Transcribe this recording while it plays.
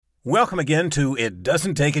Welcome again to It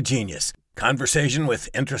Doesn't Take a Genius, conversation with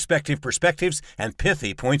introspective perspectives and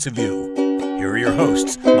pithy points of view. Here are your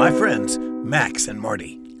hosts, my friends, Max and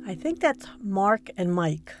Marty. I think that's Mark and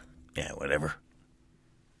Mike. Yeah, whatever.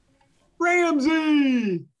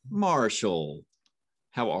 Ramsey! Marshall,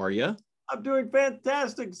 how are you? I'm doing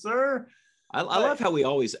fantastic, sir. I love how we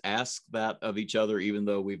always ask that of each other, even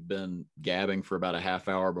though we've been gabbing for about a half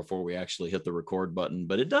hour before we actually hit the record button.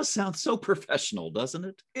 But it does sound so professional, doesn't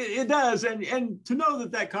it? It does. And to know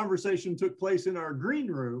that conversation took place in our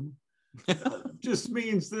green room just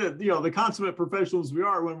means that, the consummate professionals we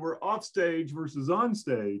are when we're off stage versus on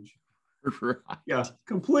stage. Right. Yeah,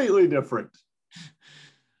 completely different.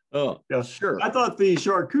 Oh, yeah, sure. I thought the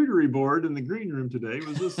charcuterie board in the green room today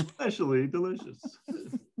was especially delicious.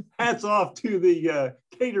 Hats off to the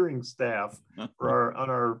catering staff for on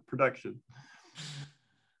our production.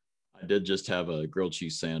 I did just have a grilled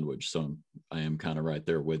cheese sandwich, so I am kind of right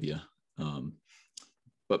there with you.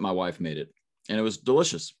 But my wife made it, and it was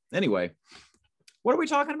delicious. Anyway, what are we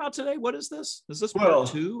talking about today? What is this? Is this part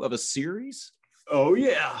two of a series? Oh,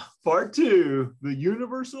 yeah. Part two, the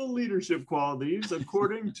universal leadership qualities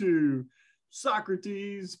according to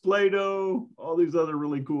Socrates, Plato, all these other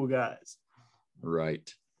really cool guys.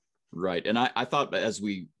 Right. And I thought as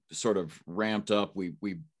we sort of ramped up, we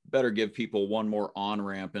better give people one more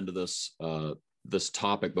on-ramp into this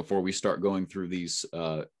topic before we start going through these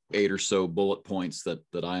 8 or so bullet points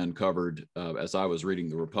that I uncovered as I was reading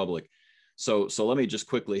the Republic. So let me just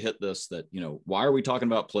quickly hit this, that, why are we talking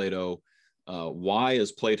about Plato? Why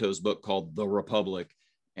is Plato's book called The Republic,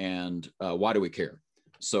 and why do we care?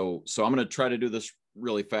 So I'm going to try to do this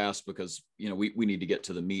really fast because, we need to get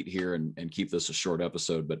to the meat here and keep this a short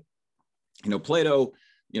episode. But, Plato,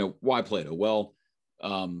 why Plato? Well,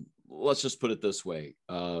 let's just put it this way.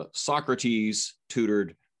 Socrates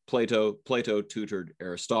tutored Plato, Plato tutored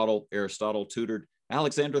Aristotle, Aristotle tutored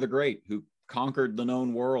Alexander the Great, who conquered the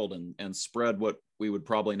known world and spread what we would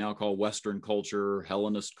probably now call Western culture,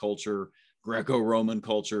 Hellenist culture, Greco-Roman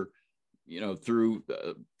culture, through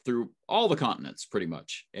all the continents pretty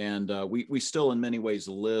much. And we still in many ways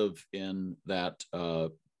live in that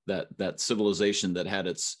civilization that had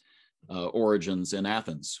its origins in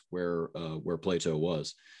Athens, where Plato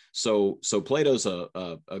was. So Plato's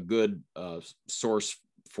a good source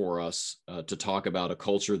for us to talk about a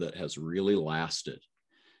culture that has really lasted.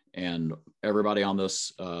 And everybody on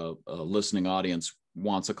this listening audience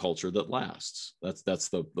wants a culture that lasts. That's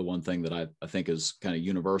the one thing that I think is kind of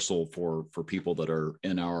universal for people that are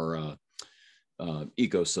in our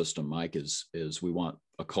ecosystem, Mike, is we want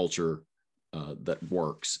a culture that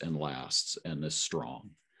works and lasts and is strong.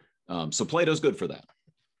 So Plato's good for that.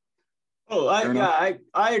 Oh,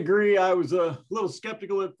 I agree. I was a little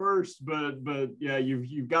skeptical at first, but yeah,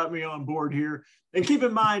 you've got me on board here. And keep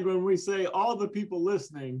in mind, when we say all the people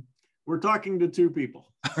listening, we're talking to 2 people.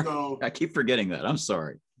 So I keep forgetting that. I'm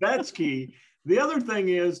sorry. That's key. The other thing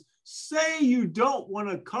is, say you don't want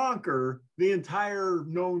to conquer the entire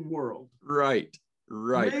known world. Right.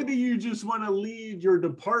 Maybe you just want to lead your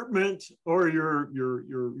department or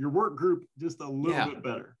your work group just a little bit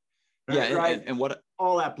better. Yeah, right? and what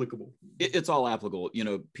all applicable. It's all applicable.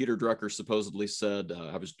 Peter Drucker supposedly said,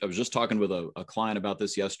 I was just talking with a client about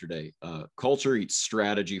this yesterday. Culture eats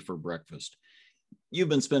strategy for breakfast. You've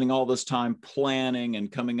been spending all this time planning and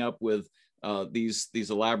coming up with these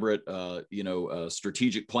elaborate,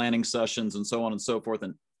 strategic planning sessions and so on and so forth.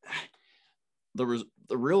 And the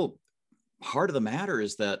real heart of the matter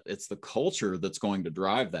is that it's the culture that's going to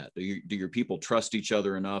drive that. Do your people trust each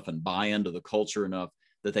other enough and buy into the culture enough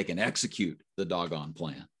that they can execute the doggone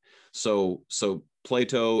plan? So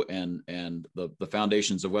Plato and the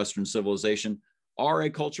foundations of Western civilization are a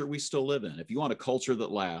culture we still live in. If you want a culture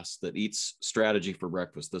that lasts, that eats strategy for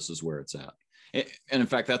breakfast, this is where it's at. And in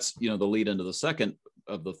fact, that's, the lead into the second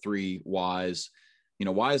of the 3 whys.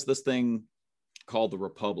 Why is this thing called the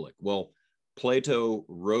Republic? Well, Plato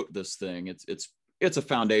wrote this thing. It's a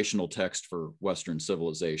foundational text for Western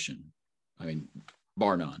civilization. I mean,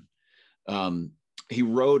 bar none. He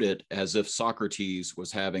wrote it as if Socrates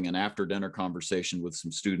was having an after-dinner conversation with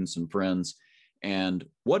some students and friends. And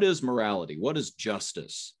what is morality? What is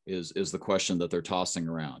justice is the question that they're tossing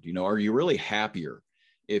around. Are you really happier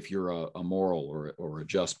if you're a moral or a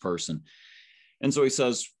just person? And so he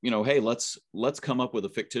says, hey, let's come up with a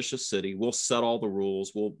fictitious city. We'll set all the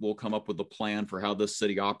rules. We'll come up with a plan for how this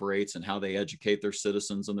city operates and how they educate their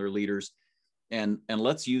citizens and their leaders. And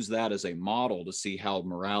let's use that as a model to see how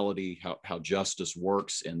morality, how justice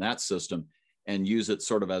works in that system, and use it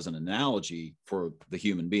sort of as an analogy for the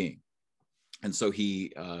human being. And so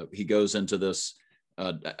he goes into this.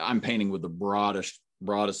 I'm painting with the broadest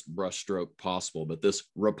broadest brushstroke possible, but this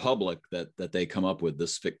republic that they come up with,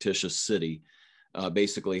 this fictitious city,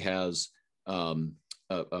 basically has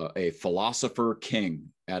a philosopher king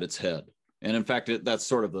at its head. And in fact, that's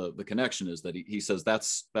sort of the connection, is that he says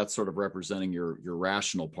that's sort of representing your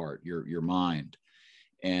rational part, your mind.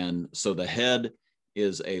 And so the head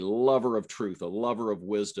is a lover of truth, a lover of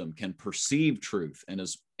wisdom, can perceive truth, and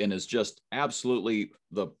is just absolutely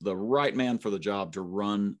the right man for the job to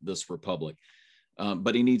run this republic.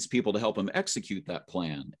 But he needs people to help him execute that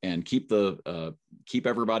plan and keep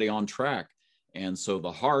everybody on track. And so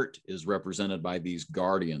the heart is represented by these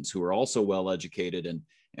guardians who are also well educated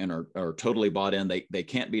and are totally bought in. They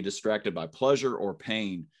can't be distracted by pleasure or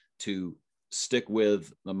pain to stick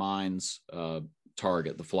with the mind's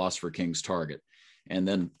target, the philosopher king's target. And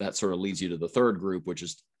then that sort of leads you to the third group, which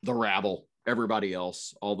is the rabble, everybody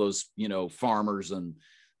else, all those, farmers and,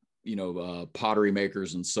 pottery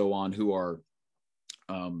makers and so on, who are,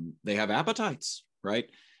 they have appetites, right?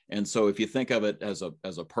 And so if you think of it as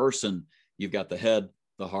a person, you've got the head,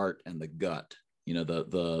 the heart, and the gut,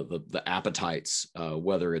 the appetites,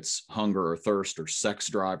 whether it's hunger or thirst or sex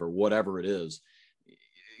drive or whatever it is.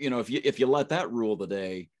 If you let that rule the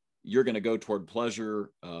day, you're going to go toward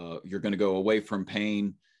pleasure. You're going to go away from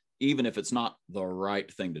pain, even if it's not the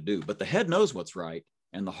right thing to do. But the head knows what's right,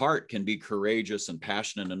 and the heart can be courageous and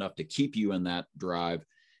passionate enough to keep you in that drive.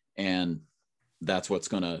 And that's what's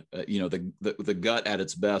going to, the gut at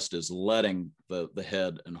its best is letting the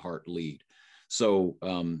head and heart lead. So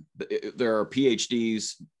there are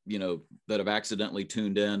PhDs, that have accidentally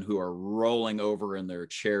tuned in, who are rolling over in their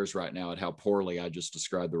chairs right now at how poorly I just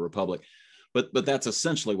described the republic. But that's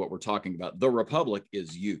essentially what we're talking about. The republic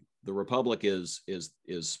is you. The republic is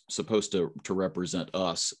supposed to represent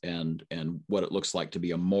us and what it looks like to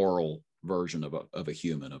be a moral version of a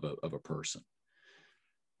human, of a person.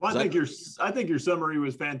 Well, I think your summary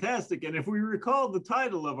was fantastic. And if we recall the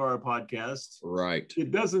title of our podcast, right,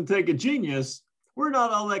 It Doesn't Take a Genius, we're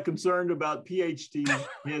not all that concerned about PhD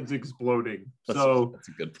heads exploding. That's a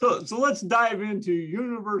good point. So let's dive into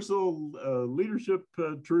universal leadership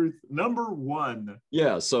truth number 1.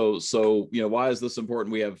 Yeah. So why is this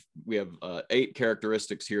important? We have 8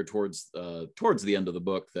 characteristics here towards the end of the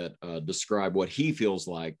book that describe what he feels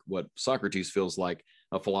like, what Socrates feels like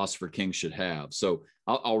a philosopher king should have. So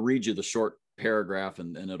I'll read you the short paragraph,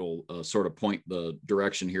 and it'll sort of point the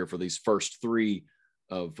direction here for these first 3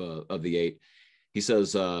 of the 8. He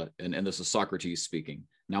says, and this is Socrates speaking.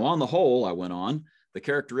 Now, on the whole, I went on, the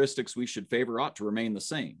characteristics we should favor ought to remain the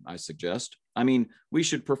same, I suggest. I mean, we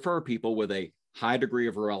should prefer people with a high degree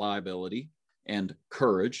of reliability and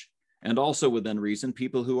courage, and also within reason,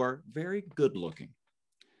 people who are very good looking.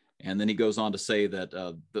 And then he goes on to say that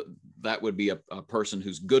that would be a person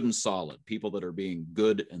who's good and solid, people that are being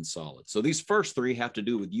good and solid. So these first 3 have to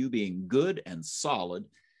do with you being good and solid.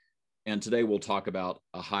 And today we'll talk about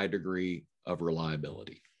a high degree of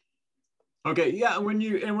reliability. Okay, yeah. When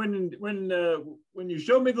you showed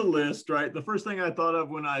me the list, right, the first thing I thought of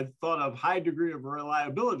when I thought of high degree of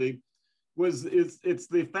reliability was it's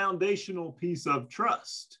the foundational piece of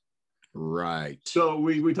trust. Right. So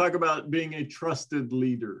we talk about being a trusted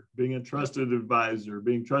leader, being a trusted advisor,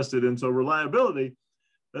 being trusted, and so reliability,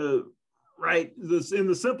 right? This in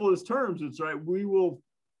the simplest terms, it's right. We will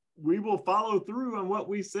follow through on what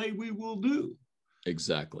we say we will do.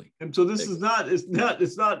 Exactly. And so this is not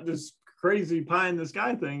this crazy pie in the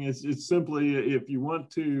sky thing. It's simply, if you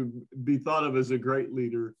want to be thought of as a great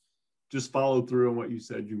leader, just follow through on what you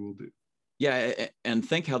said you will do. Yeah. And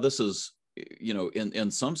think how this is,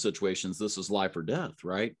 in some situations, this is life or death,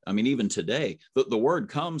 right? I mean, even today, the word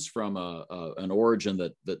comes from an origin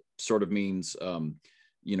that sort of means,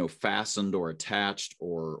 fastened or attached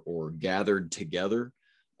or gathered together.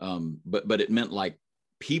 But it meant like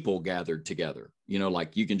people gathered together,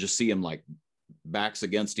 like you can just see them like backs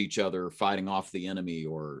against each other, fighting off the enemy,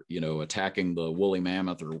 or, attacking the woolly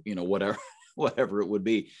mammoth, or, whatever it would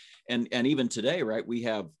be. And even today, right, we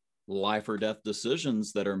have life or death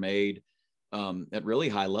decisions that are made at really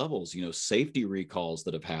high levels, safety recalls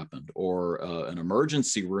that have happened, or an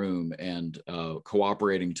emergency room and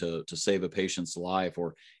cooperating to save a patient's life,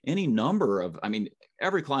 or any number of,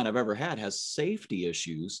 every client I've ever had has safety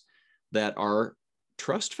issues that are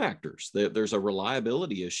trust factors. There's a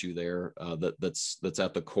reliability issue there that's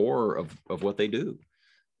at the core of what they do.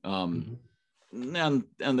 And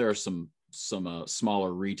there are some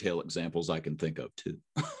smaller retail examples I can think of too.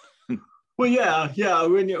 Well, yeah.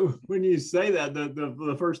 When you say that,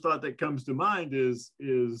 the first thought that comes to mind is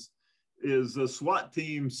a SWAT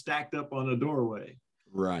team stacked up on a doorway.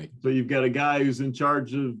 Right. So you've got a guy who's in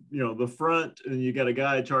charge of, the front, and you got a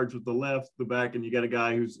guy in charge with the left, the back, and you got a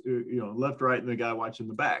guy who's, left, right, and the guy watching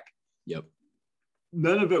the back. Yep.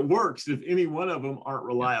 None of it works if any one of them aren't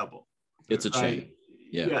reliable. It's a chain.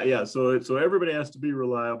 Yeah. So everybody has to be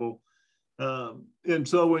reliable. And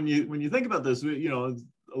so when you think about this,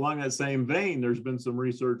 along that same vein, there's been some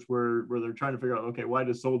research where they're trying to figure out, okay, why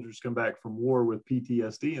do soldiers come back from war with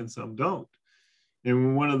PTSD and some don't?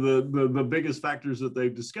 And one of the biggest factors that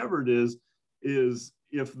they've discovered is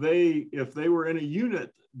if they were in a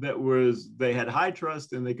unit they had high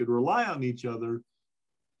trust and they could rely on each other,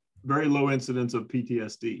 very low incidence of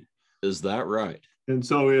PTSD. Is that right? And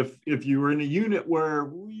so if you were in a unit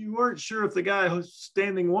where you weren't sure if the guy who's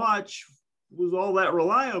standing watch was all that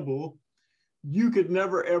reliable, you could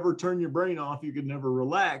never ever turn your brain off. You could never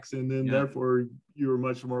relax, and then therefore you were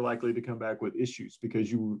much more likely to come back with issues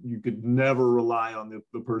because you could never rely on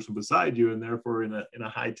the person beside you, and therefore in a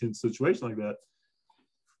high tense situation like that,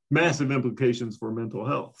 massive implications for mental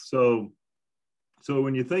health. So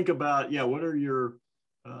when you think about what are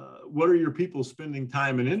your people spending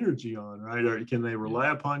time and energy on, right? Or can they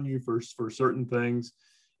rely upon you for certain things?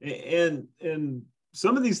 And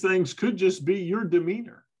some of these things could just be your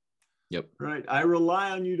demeanor. Yep. Right. I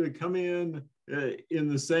rely on you to come in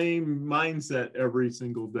the same mindset every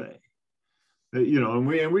single day. And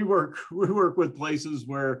we work with places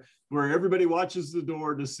where everybody watches the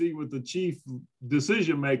door to see what the chief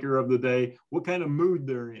decision maker of the day, what kind of mood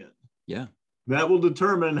they're in. Yeah. That will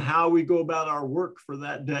determine how we go about our work for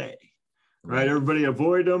that day. Right. Everybody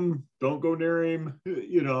avoid him. Don't go near him,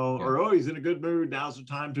 or, he's in a good mood. Now's the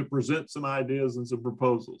time to present some ideas and some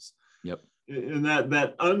proposals. Yep. And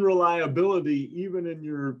that unreliability, even in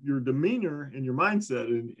your demeanor and your mindset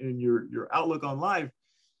and your outlook on life,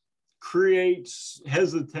 creates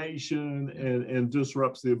hesitation and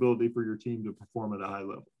disrupts the ability for your team to perform at a high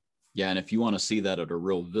level. Yeah. And if you want to see that at a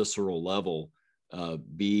real visceral level,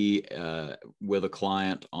 be with a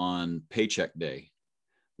client on paycheck day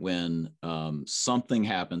when something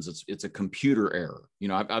happens. It's a computer error.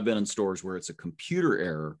 I've been in stores where it's a computer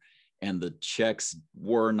error and the checks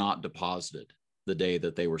were not deposited the day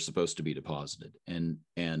that they were supposed to be deposited,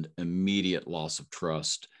 and immediate loss of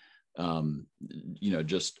trust,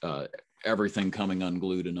 everything coming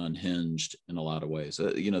unglued and unhinged in a lot of ways.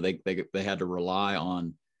 They had to rely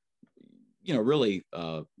on, really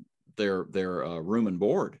their room and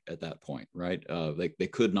board at that point, right? They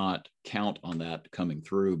could not count on that coming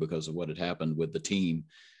through because of what had happened with the team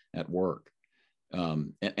at work.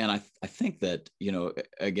 And I think that,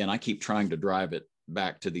 again, I keep trying to drive it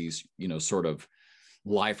back to these, sort of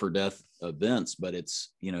life or death events, but it's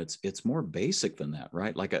more basic than that,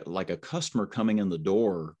 right? Like a customer coming in the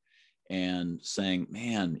door and saying,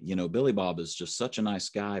 man, Billy Bob is just such a nice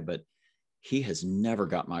guy, but he has never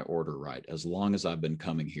got my order right as long as I've been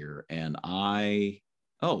coming here. And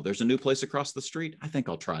there's a new place across the street. I think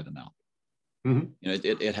I'll try them out. Mm-hmm.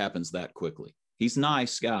 It happens that quickly. He's a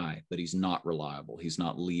nice guy, but he's not reliable. He's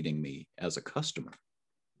not leading me as a customer.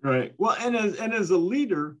 Right. Well, and as a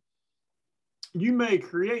leader, you may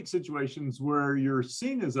create situations where you're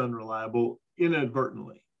seen as unreliable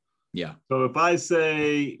inadvertently. Yeah. So if I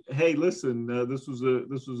say, hey, listen, this was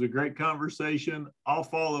a great conversation. I'll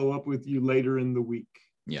follow up with you later in the week.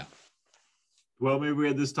 Yeah. Well, maybe we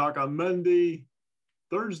had this talk on Monday.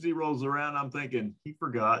 Thursday rolls around. I'm thinking he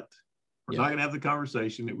forgot. We're not going to have the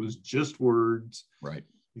conversation. It was just words. Right.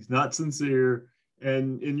 He's not sincere.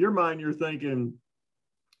 And in your mind, you're thinking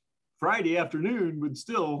Friday afternoon would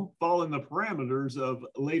still fall in the parameters of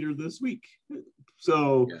later this week.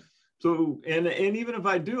 So even if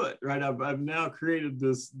I do it, right, I've now created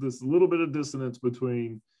this little bit of dissonance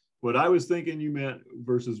between what I was thinking you meant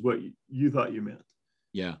versus what you thought you meant.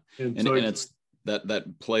 Yeah. And it's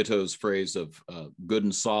that Plato's phrase of good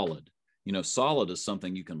and solid. Solid is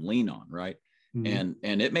something you can lean on, right? Mm-hmm.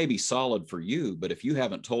 And it may be solid for you, but if you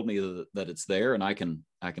haven't told me that it's there and I can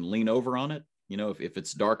lean over on it, if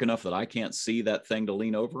it's dark enough that I can't see that thing to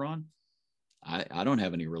lean over on, I don't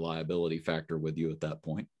have any reliability factor with you at that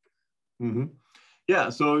point. Mm-hmm. Yeah.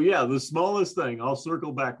 So the smallest thing, I'll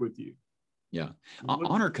circle back with you. Yeah.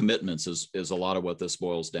 Honor commitments is a lot of what this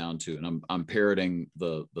boils down to. And I'm parroting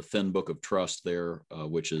the thin book of trust there,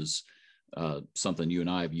 which is something you and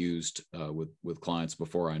I have used with clients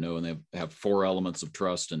before, I know, and they have 4 elements of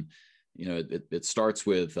trust. And, it starts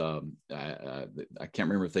with, I can't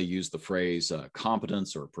remember if they use the phrase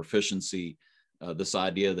competence or proficiency, this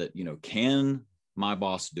idea that, can my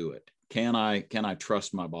boss do it? Can I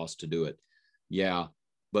trust my boss to do it? Yeah,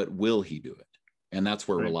 but will he do it? And that's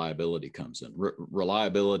where Right. reliability comes in.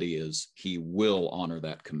 Reliability is he will honor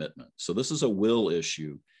that commitment. So this is a will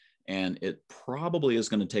issue, and it probably is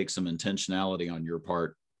going to take some intentionality on your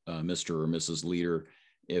part, Mr. or Mrs. Leader,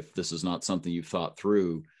 if this is not something you've thought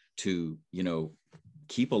through, to,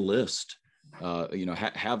 keep a list,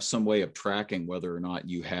 have some way of tracking whether or not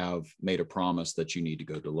you have made a promise that you need to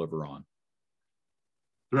go deliver on.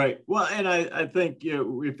 Right. Well, and I think,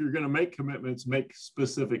 if you're going to make commitments, make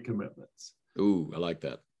specific commitments. Ooh, I like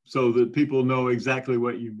that. So that people know exactly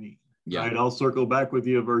what you mean. Yeah. Right. I'll circle back with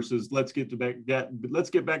you versus let's get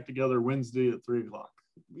back together Wednesday at 3:00.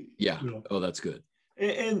 Yeah. Oh, that's good.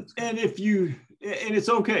 And if you, and it's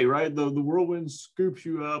okay, right? The whirlwind scoops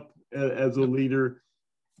you up as a leader.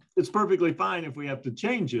 It's perfectly fine if we have to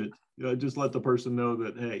change it. Just let the person know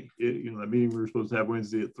that, hey, that meeting we were supposed to have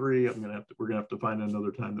Wednesday at 3. We're gonna have to find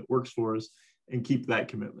another time that works for us, and keep that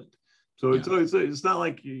commitment. So it's not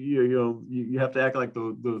like you have to act like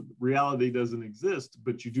the reality doesn't exist,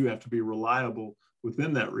 but you do have to be reliable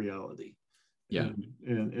within that reality. Yeah.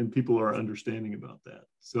 And people are understanding about that.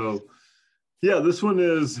 So yeah, this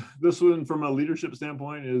one from a leadership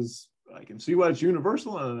standpoint is, I can see why it's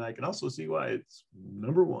universal, and I can also see why it's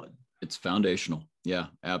number one. It's foundational. Yeah,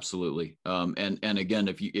 absolutely. And again,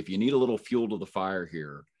 if you need a little fuel to the fire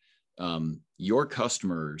here, your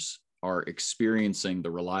customers are experiencing the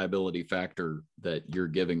reliability factor that you're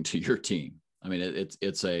giving to your team. I mean,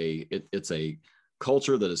 it's a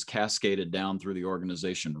culture that is cascaded down through the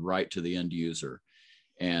organization right to the end user.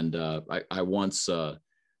 And I once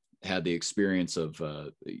had the experience of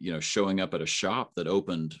showing up at a shop that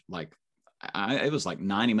opened it was like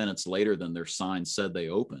 90 minutes later than their sign said they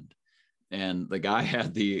opened. And the guy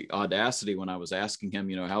had the audacity when I was asking him,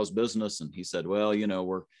 how's business? And he said, well,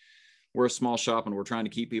 we're a small shop and we're trying to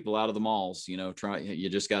keep people out of the malls, you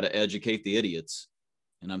just got to educate the idiots.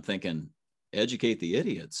 And I'm thinking, educate the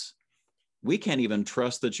idiots? We can't even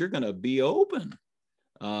trust that you're going to be open.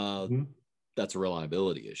 That's a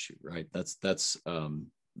reliability issue, right? That's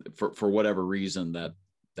for whatever reason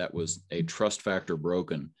that was a trust factor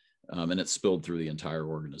broken, and it spilled through the entire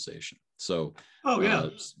organization. So,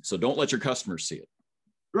 so don't let your customers see it.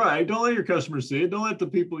 Right. Don't let your customers see it. Don't let the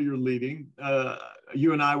people you're leading.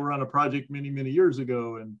 You and I were on a project many, many years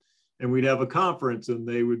ago, and we'd have a conference, and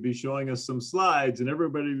they would be showing us some slides, and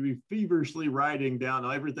everybody would be feverishly writing down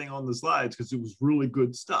everything on the slides because it was really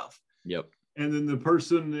good stuff. Yep. And then the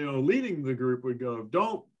person, leading the group would go,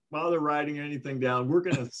 don't bother writing anything down. We're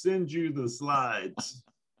going to send you the slides.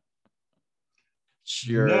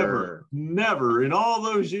 Sure. Never in all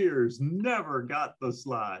those years, never got the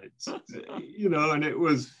slides, and it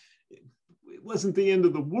wasn't the end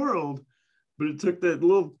of the world, but it took that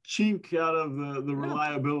little chink out of the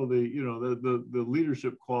reliability, the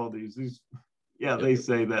leadership qualities. They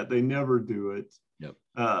say that they never do it. Yep.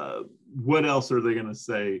 What else are they going to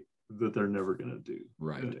say that they're never going to do?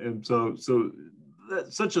 Right. And so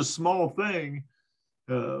that's such a small thing,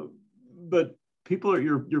 but people are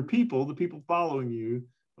your people, the people following you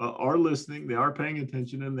are listening, they are paying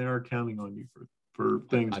attention, and they are counting on you for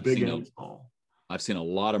things big and small. I've seen a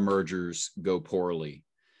lot of mergers go poorly.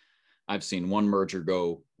 I've seen one merger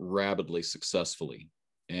go rapidly successfully.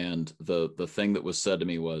 And the thing that was said to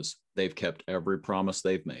me was, they've kept every promise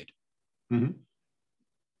they've made. Mm-hmm.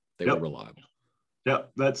 They were reliable. Yeah,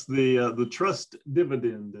 that's the trust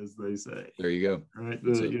dividend, as they say. There you go. Right.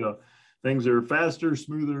 Things are faster,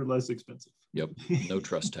 smoother, less expensive. Yep. No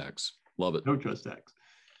trust tax. Love it. No trust tax.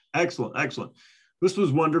 Excellent. This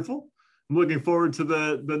was wonderful. I'm looking forward to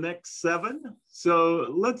the next 7. So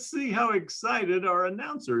let's see how excited our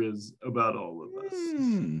announcer is about all of this.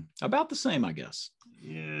 About the same, I guess.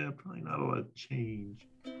 Yeah, probably not a lot of change.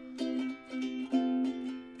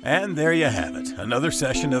 And there you have it, another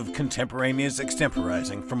session of contemporaneous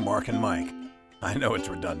extemporizing from Mark and Mike. I know it's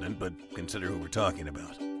redundant, but consider who we're talking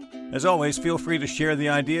about. As always, feel free to share the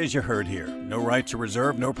ideas you heard here. No right to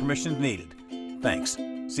reserve, no permissions needed. Thanks.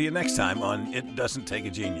 See you next time on It Doesn't Take a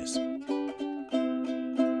Genius.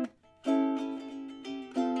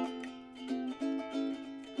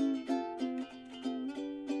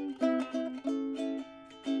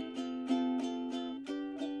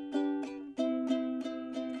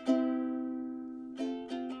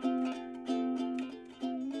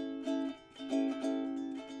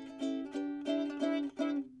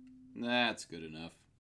 That's good enough.